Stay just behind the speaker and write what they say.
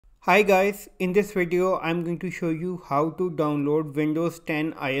Hi guys, in this video I'm going to show you how to download Windows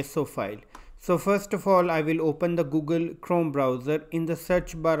 10 ISO file. So first of all I will open the Google Chrome browser. In the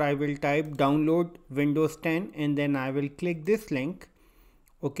search bar I will type download Windows 10 and then I will click this link.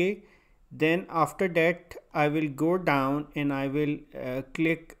 Okay, then after that I will go down and I will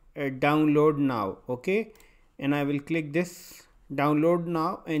click download now. Okay, and I will click this download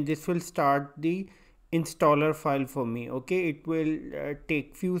now and this will start the installer file for me. Okay, it will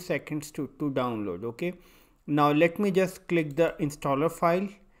take few seconds to download. Okay, now let me just click the installer file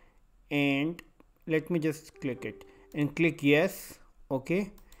and let me just click it and click yes.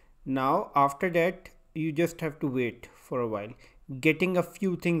 Okay, now after that you just have to wait for a while. Getting a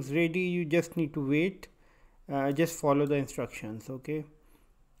few things ready, you just need to wait. Just follow the instructions. Okay,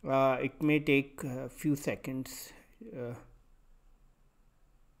 it may take a few seconds.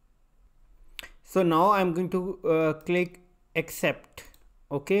 So now I'm going to click accept.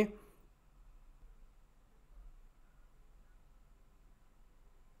 Okay,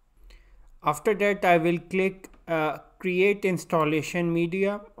 after that I will click create installation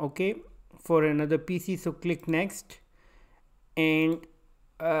media. Okay, for another PC. So click next and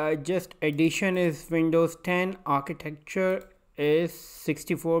just edition is Windows 10, architecture is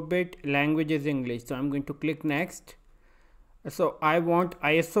 64-bit, language is English. So I'm going to click next. So I want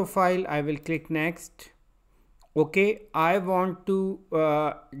ISO file, I will click next. Okay, I want to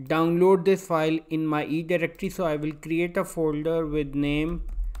download this file in my E directory, so I will create a folder with name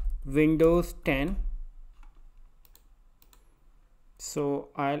Windows 10. So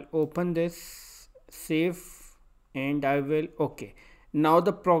I'll open this, save, and I will okay. Now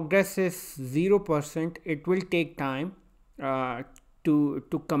the progress is 0%. It will take time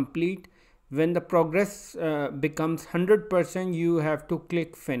to complete. When the progress becomes 100%, you have to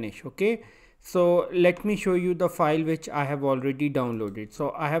click finish. Okay, so let me show you the file which I have already downloaded.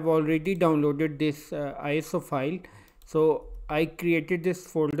 So I have already downloaded this ISO file. So I created this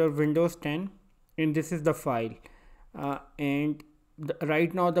folder Windows 10 and this is the file, and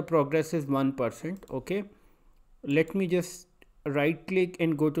right now the progress is 1%. Okay, let me just right click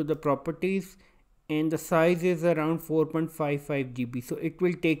and go to the properties, and the size is around 4.55 GB. So it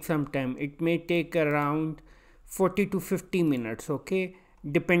will take some time. It may take around 40 to 50 minutes. Okay,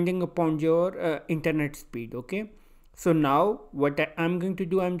 depending upon your internet speed. Okay, so now what I'm going to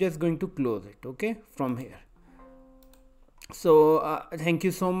do, I'm just going to close it. Okay, from here. So thank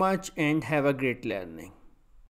you so much and have a great learning.